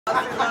My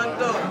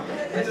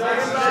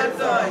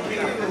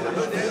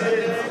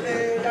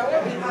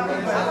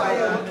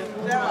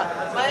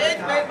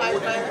age made my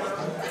friend.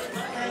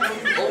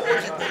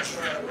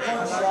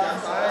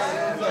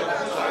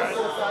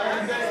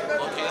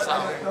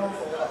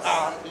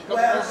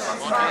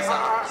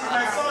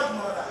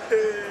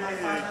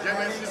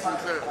 Genesis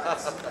himself.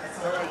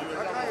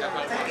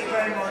 Thank you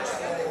very much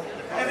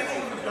for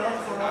everything you've done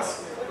for us.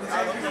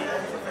 Thank you.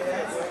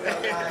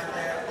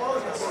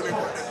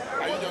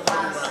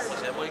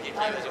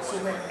 I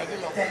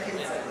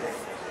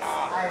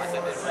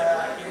was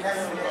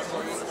 11 years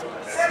old.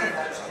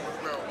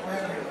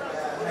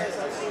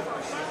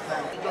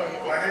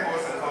 My name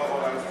wasn't called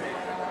while I was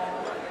speaking.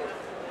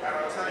 And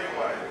I'll tell you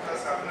why.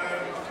 Because I've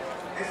known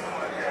this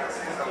woman here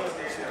since I was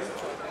 8 years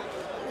old.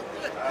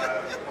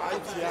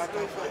 She's a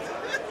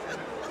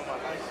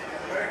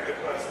very good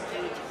person.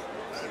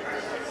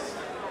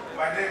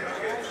 My name is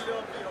okay.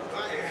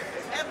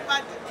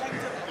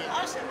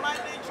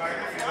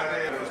 My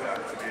name is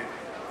today.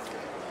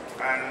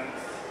 And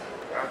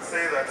I'd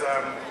say that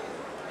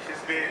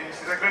she's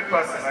a good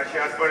person and she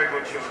has very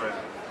good children.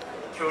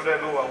 Children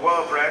who are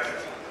well-bred,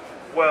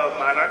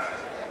 well-mannered,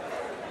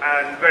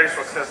 and very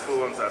successful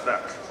ones at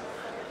that.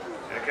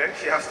 Okay,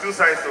 she has two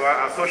sides to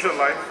her social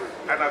life,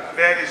 and a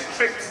very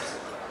strict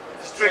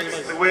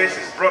the way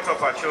she's brought up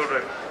her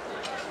children.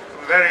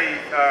 Very,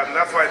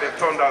 that's why they've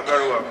turned out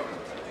very well.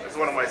 It's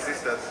one of my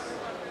sisters.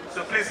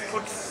 So please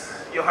put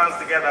your hands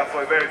together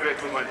for a very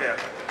great woman here.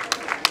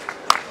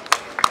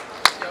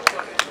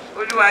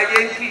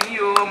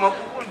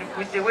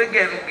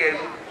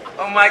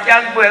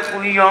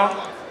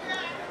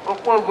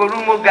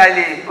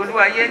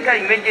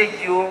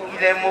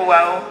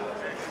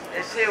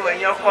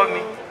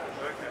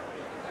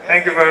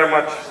 Thank you very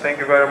much. Thank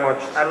you very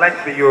much. I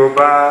like the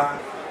Yoruba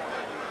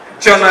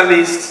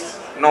journalist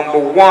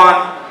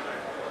 #1,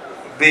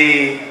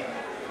 the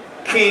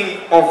king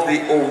of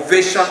the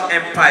Ovation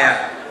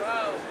Empire.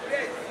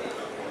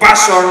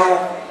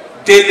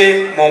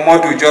 Dele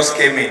Momdu just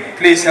came in.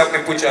 Please help me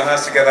put your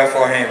hands together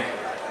for him.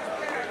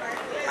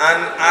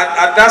 And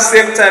at that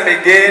same time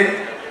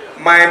again,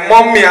 my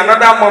mommy,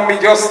 another mommy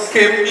just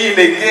came in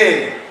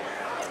again.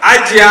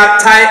 Ajia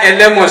Tai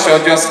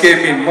Elemosho just came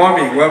in.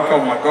 Mommy,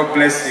 welcome. God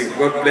bless you.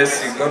 God bless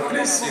you. God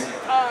bless you.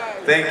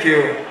 Thank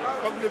you.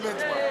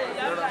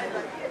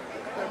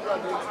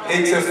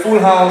 It's a full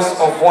house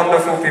of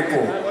wonderful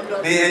people.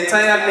 The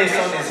entire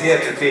nation is here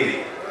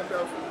today.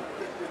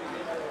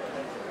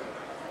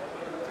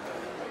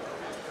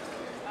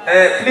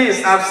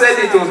 Please, I've said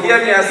it, to hear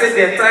me. I said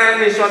the entire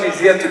nation is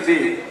here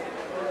today.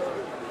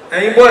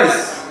 And you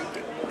boys,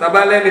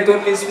 Tabalemi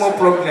don't need small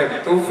problem.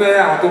 To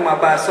fair and to my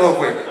bar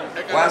software.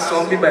 One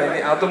song be by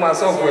me, to my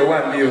software,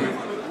 one deal.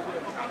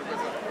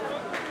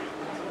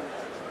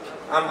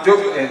 I'm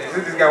joking.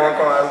 This guy won't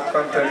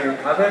come tell you.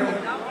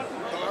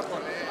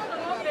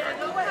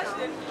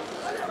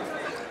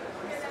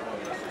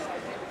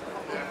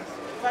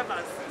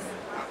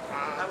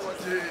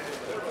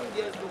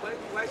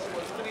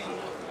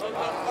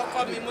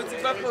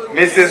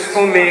 Mrs.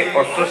 Fumi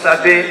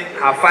Ososade,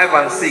 her 5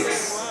 and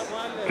 6.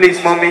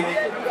 Please, mommy.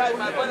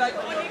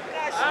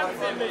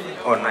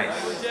 Oh, nice.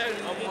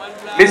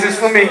 Mrs.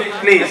 Fumi,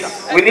 please.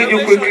 We need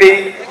you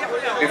quickly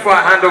before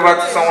I hand over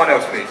to someone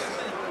else, please.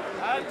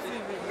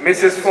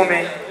 Mrs.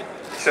 Fumi,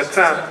 it's your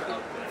turn.